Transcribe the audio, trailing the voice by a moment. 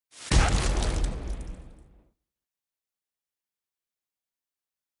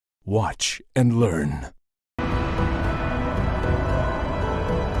Watch and learn.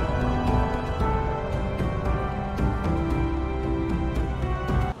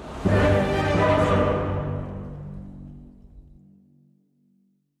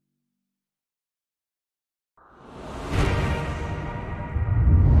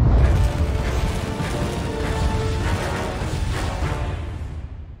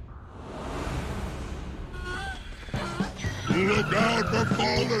 Look out for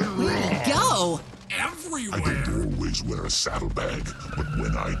falling rocks! Go! Everywhere! I don't always wear a saddlebag, but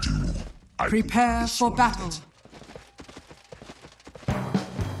when I do, I prepare for battle.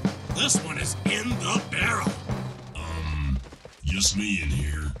 This one is in the barrel. Just me in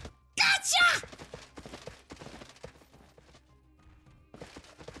here. Gotcha!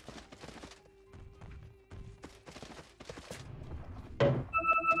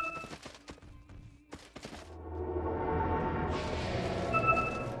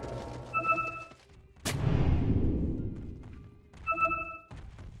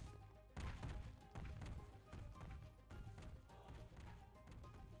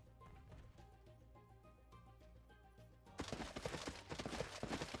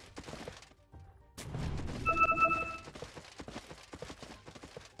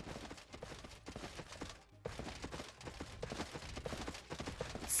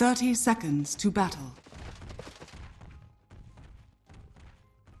 "30 seconds to battle.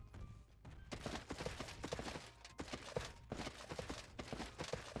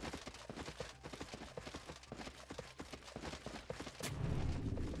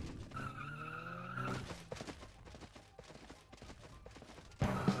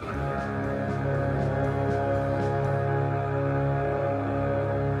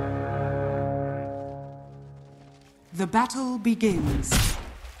 The battle begins.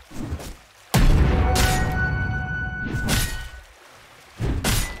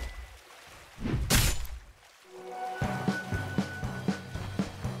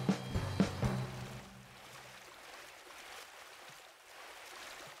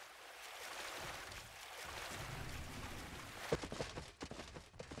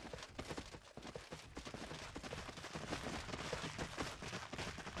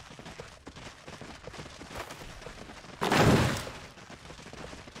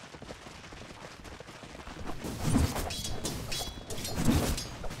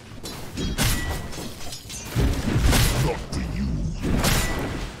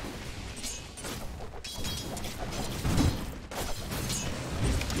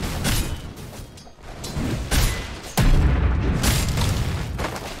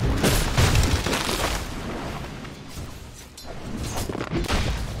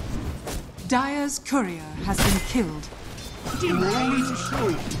 Dire's courier has been killed. Ready to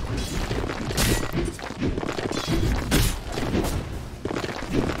shoot!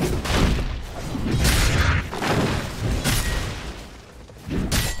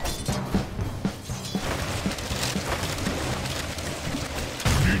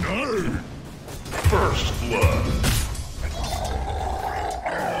 Denied! First blood!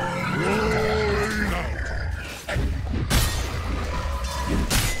 Rolling out!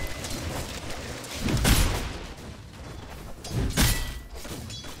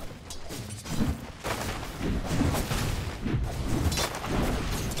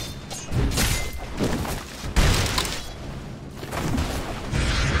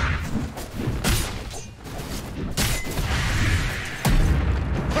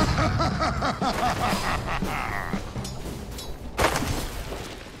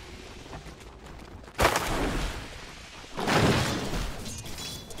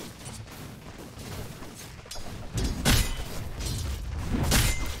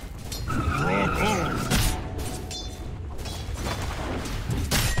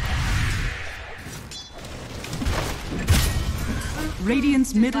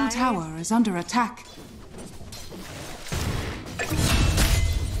 Radiant's middle tower is under attack.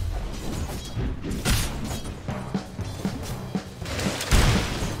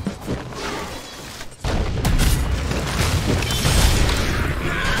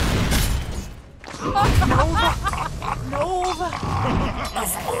 Nova! Of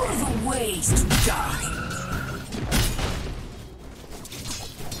all the ways to die!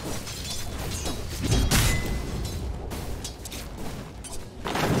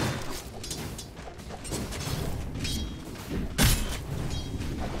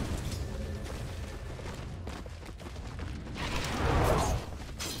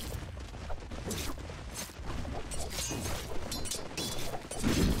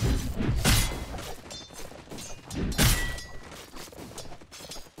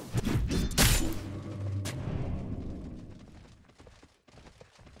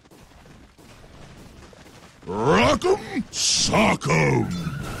 Rock'em sock'em!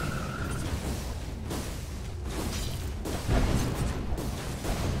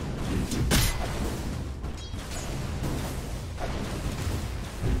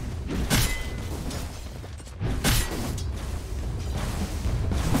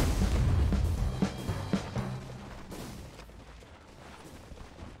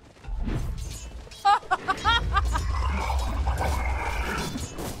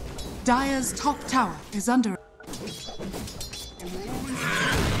 Dire's top tower is under...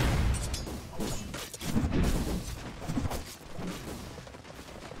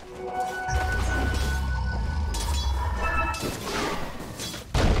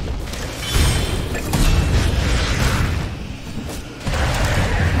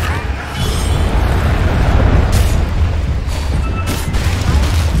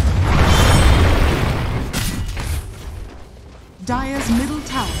 Dire's middle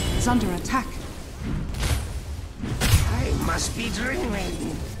tower is under attack. I must be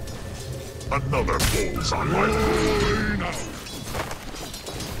dreaming. Another falls on my brain out.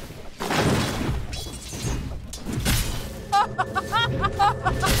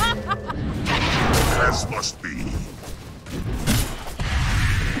 As must be.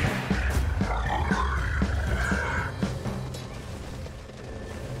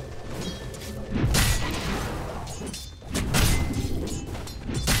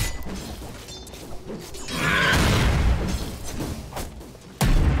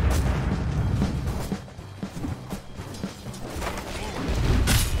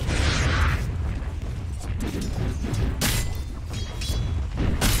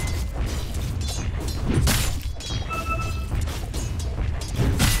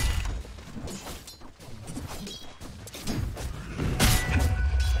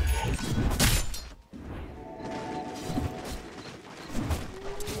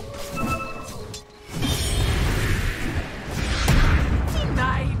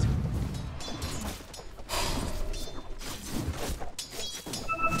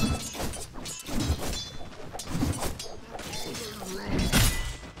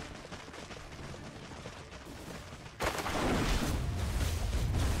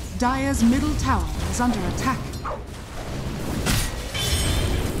 Dire's middle tower is under attack.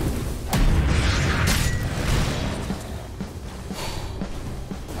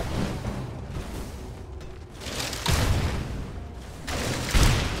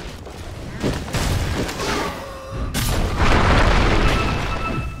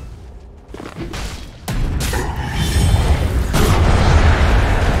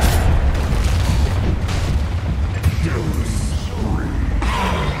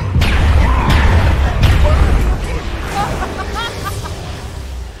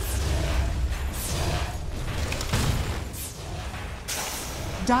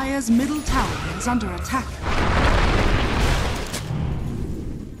 Dire's middle tower is under attack.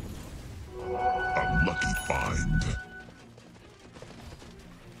 A lucky find.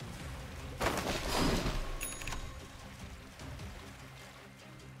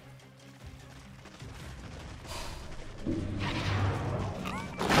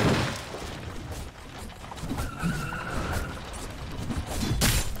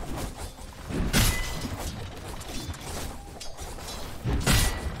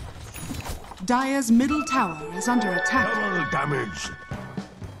 Dire's middle tower is under attack. Double damage.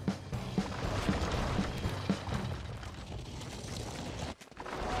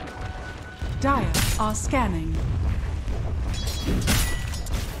 Dire are scanning.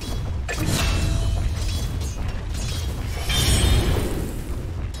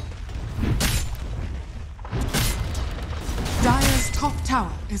 Dire's top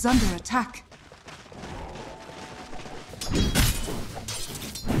tower is under attack.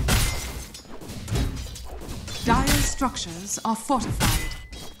 Dire's structures are fortified.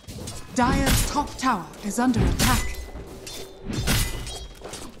 Dire's top tower is under attack.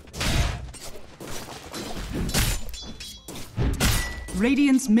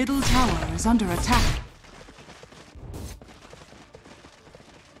 Radiant's middle tower is under attack.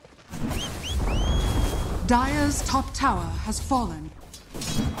 Dire's top tower has fallen.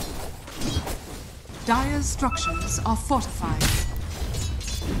 Dire's structures are fortified.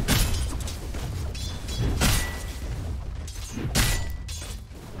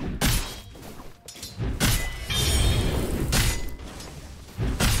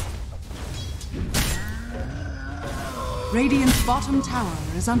 Radiant's bottom tower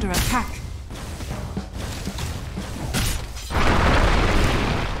is under attack.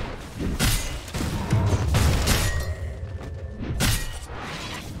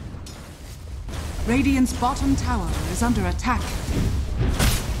 Radiant's bottom tower is under attack.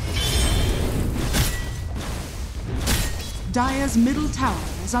 Dire's middle tower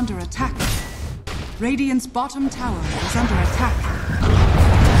is under attack. Radiant's bottom tower is under attack.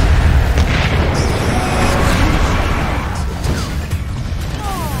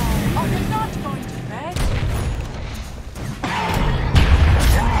 Oh, are we not going to bed?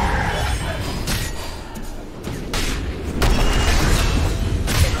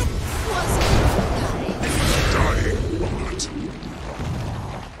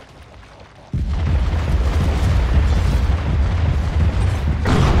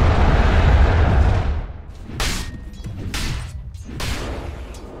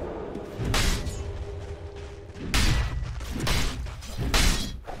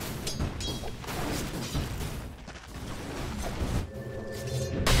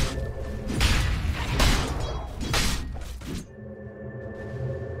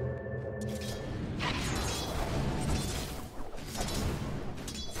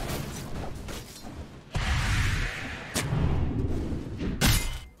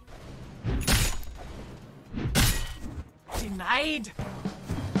 Denied!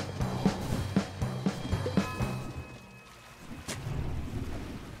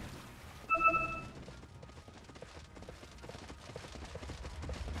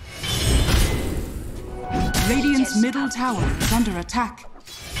 Radiant's middle tower is under attack.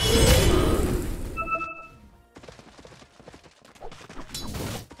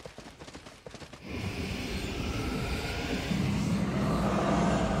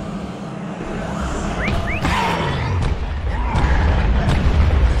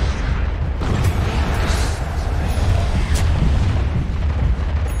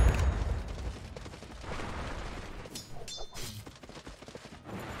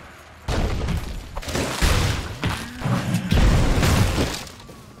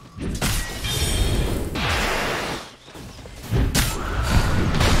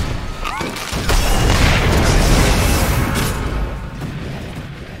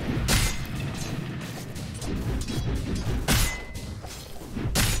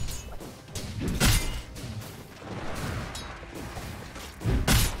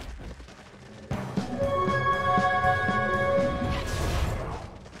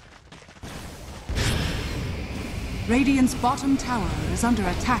 Radiant's bottom tower is under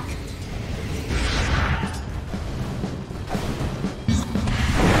attack.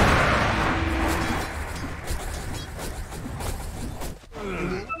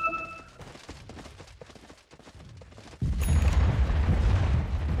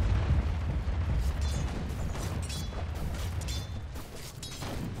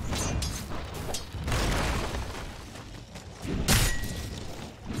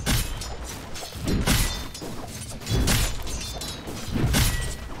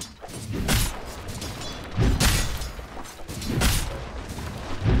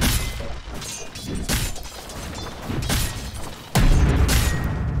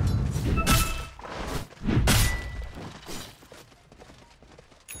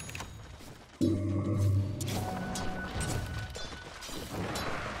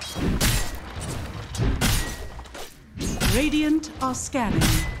 Radiant are scanning.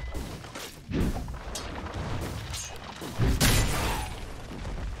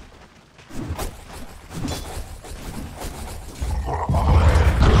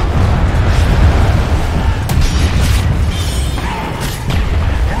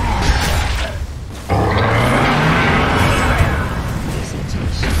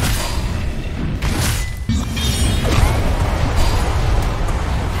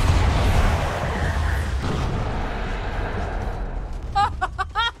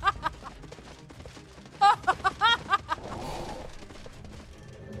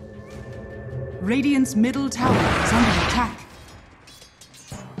 Radiant's middle tower is under attack.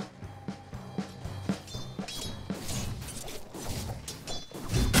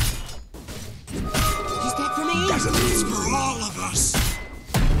 Is that for me? It's for all of us.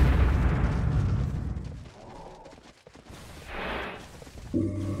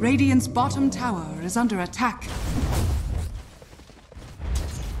 Radiant's bottom tower is under attack.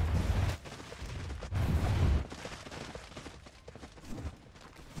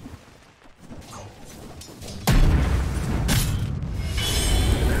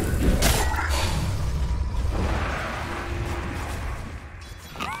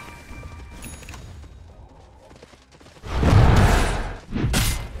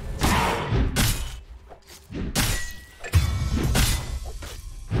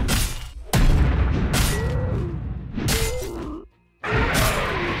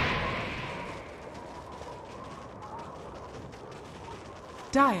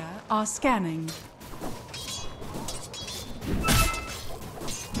 Dire are scanning.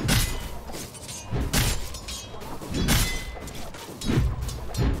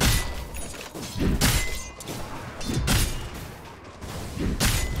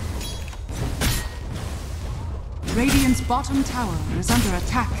 Radiant's bottom tower is under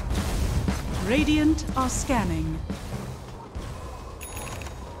attack. Radiant are scanning.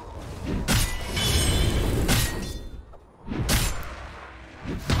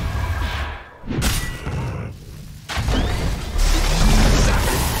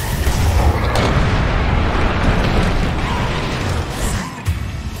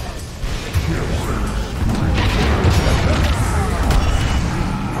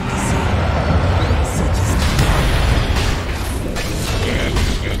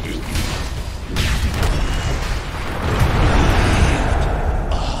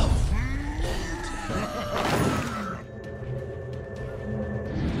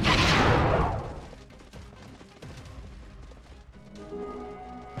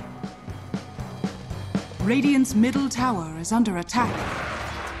 Radiant's middle tower is under attack.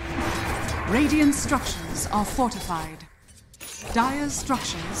 Radiant structures are fortified. Dire's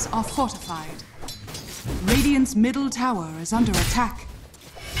structures are fortified. Radiant's middle tower is under attack.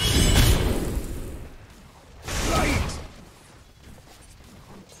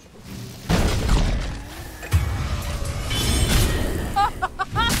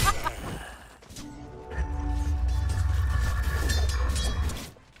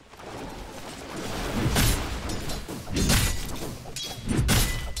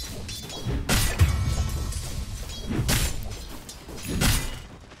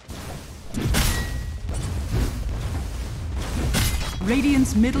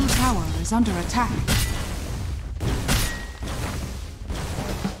 Radiant's middle tower is under attack.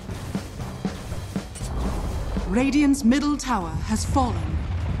 Radiant's middle tower has fallen.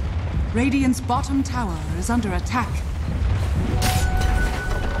 Radiant's bottom tower is under attack.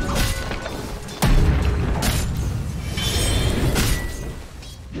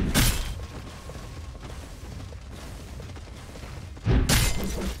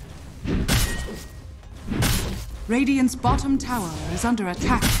 Radiant's bottom tower is under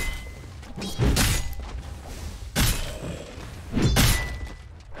attack.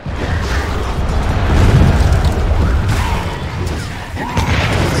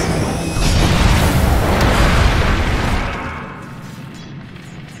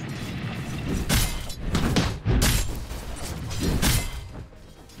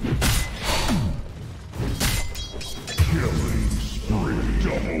 Killing spree.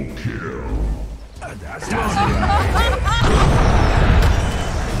 Double kill.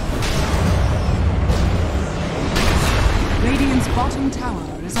 Radiant's bottom tower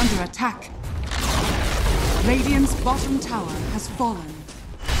is under attack. Radiant's bottom tower has fallen.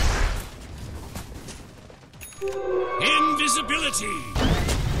 Invisibility.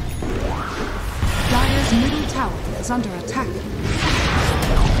 Dire's middle tower is under attack.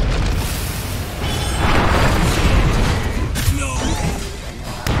 No.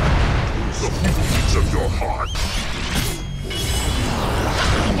 The beats of your heart.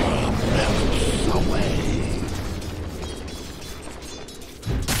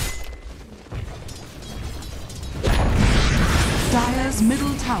 Dire's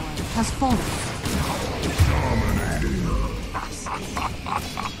middle tower has fallen.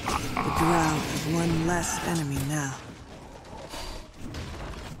 The Drow have one less enemy now.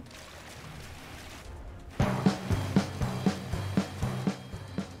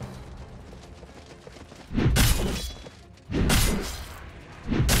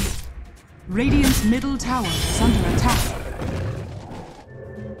 Radiant's middle tower is under attack.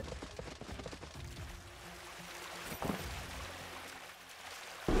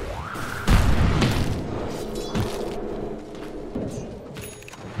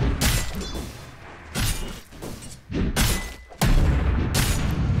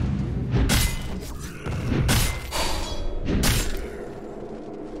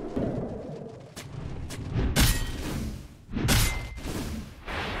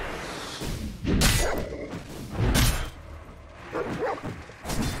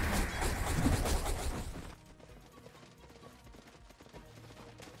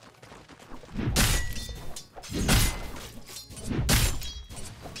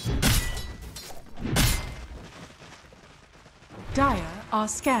 Dire are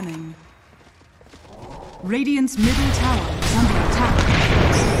scanning. Radiant's middle tower is under attack.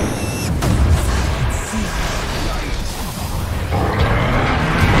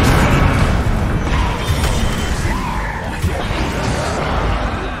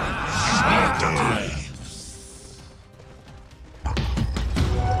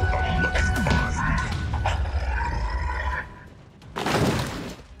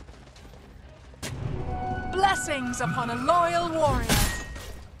 Blessings upon a loyal warrior.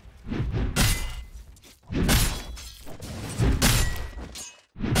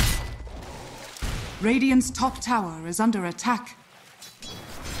 Radiant's top tower is under attack.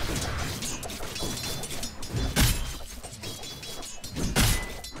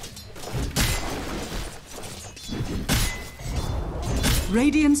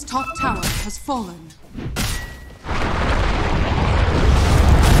 Radiant's top tower has fallen.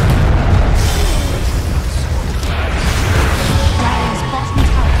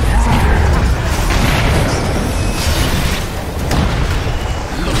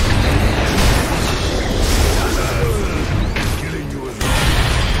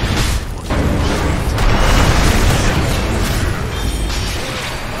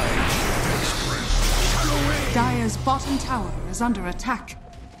 Dire's bottom tower is under attack.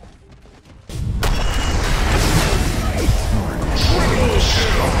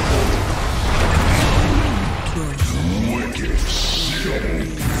 Dire's bottom tower is under attack. Wicked soul.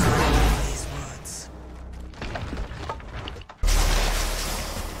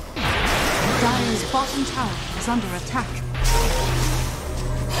 Dire's bottom tower is under attack.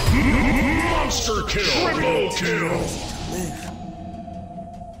 Monster kill. Triple kill.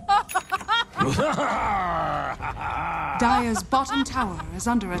 Dire's bottom tower is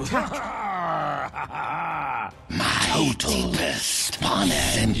under attack. My deepest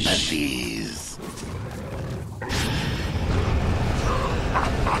sympathies.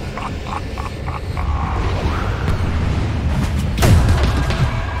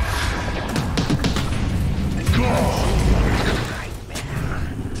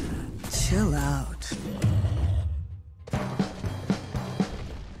 Chill out.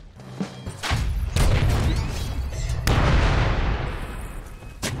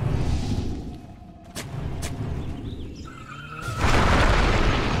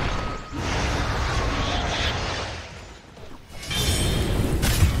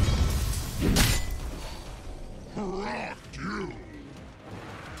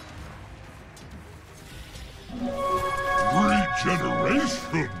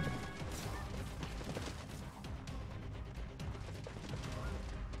 Regeneration.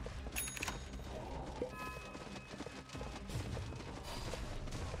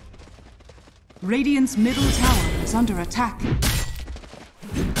 Radiant's middle tower is under attack.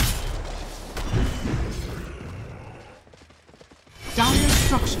 Dire's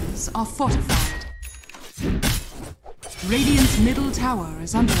structures are fortified. Radiant's middle tower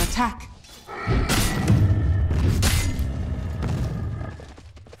is under attack.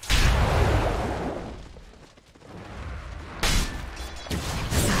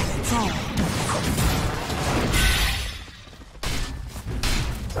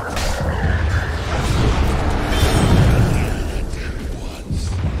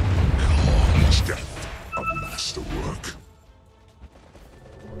 Masterwork.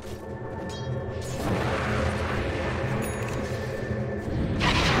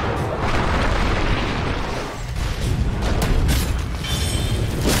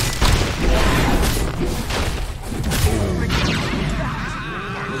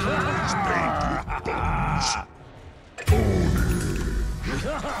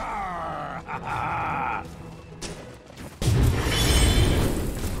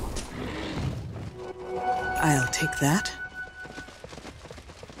 I'll take that.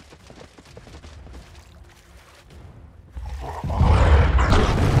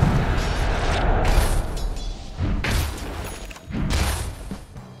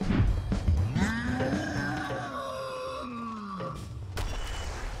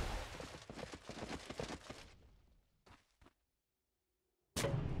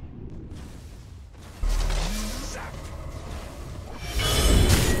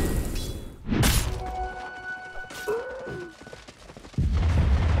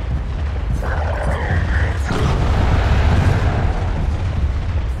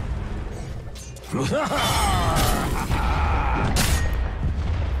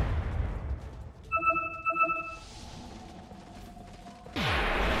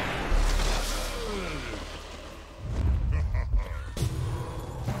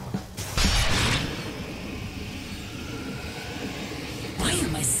 Why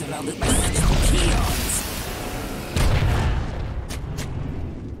am I surrounded by such peons?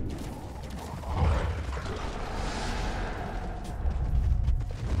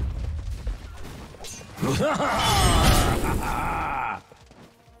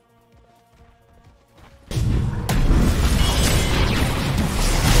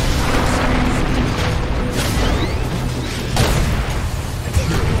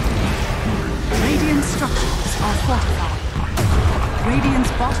 Radiant structures are fortified.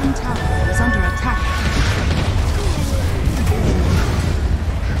 Radiant's bottom tower is under attack.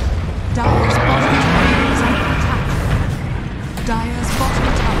 Dire's bottom tower is under attack. Dire's bottom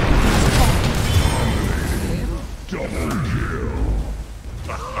tower has fallen. Double kill.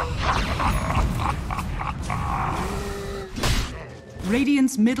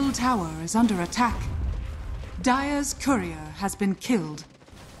 Radiant's middle tower is under attack. Dire's courier has been killed.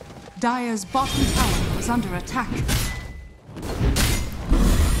 Dire's bottom tower is under attack.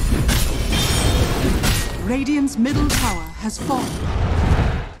 Radiant's middle tower has fallen.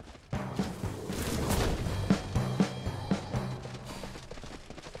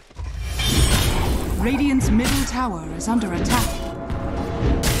 Radiant's middle tower is under attack.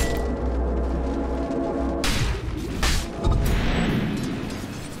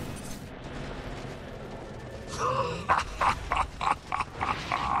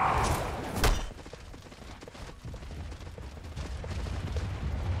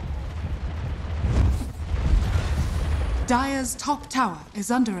 Dire's top tower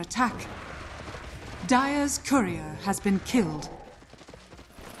is under attack. Dire's courier has been killed.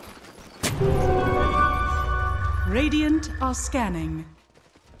 Radiant are scanning.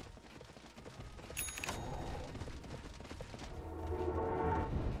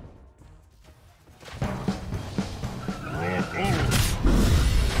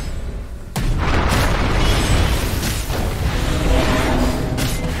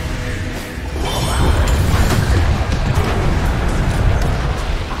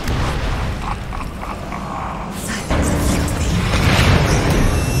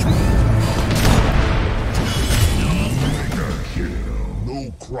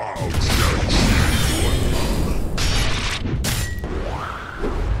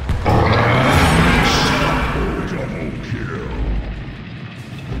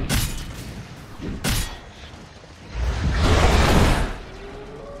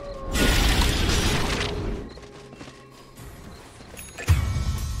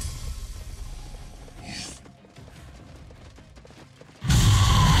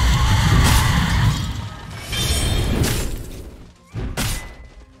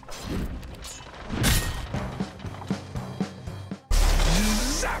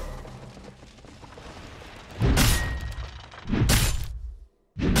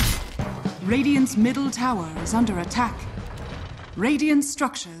 Radiant's middle tower is under attack. Radiant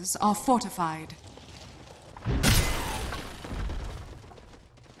structures are fortified.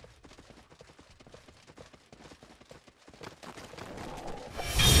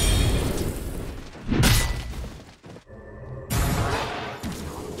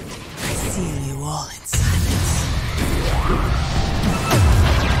 I seal you all in silence.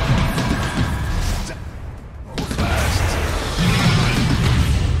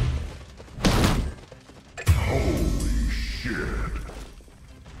 Holy shit.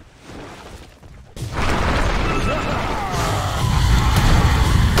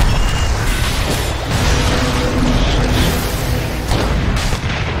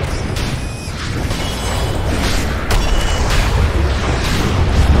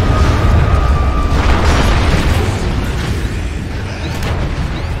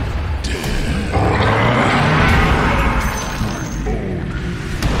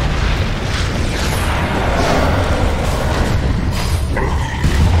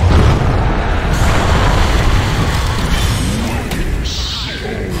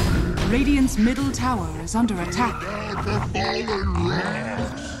 Radiant's middle tower is under attack.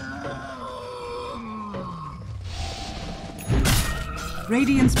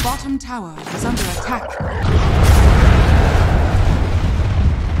 Radiant's bottom tower is under attack.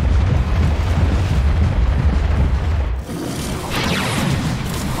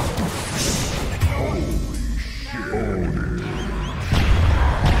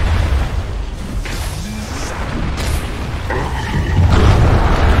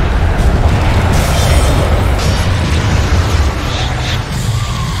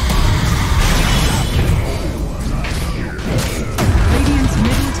 Radiant's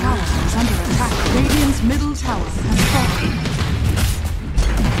middle tower is under attack. Radiant's middle tower has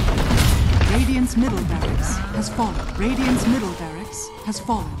fallen. Radiant's middle barracks has fallen. Radiant's middle barracks has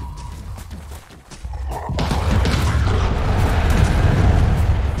fallen.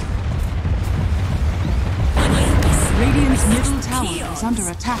 Radiant's middle tower is under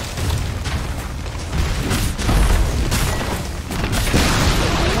attack.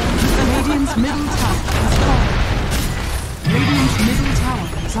 Radiant's middle tower has fallen. Radiant's middle tower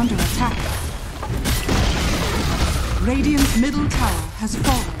is under attack. Radiant's middle tower has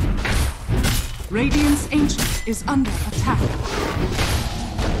fallen. Radiant's ancient is under attack.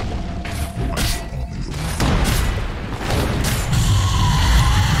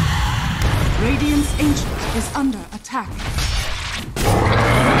 Radiant's ancient is under attack.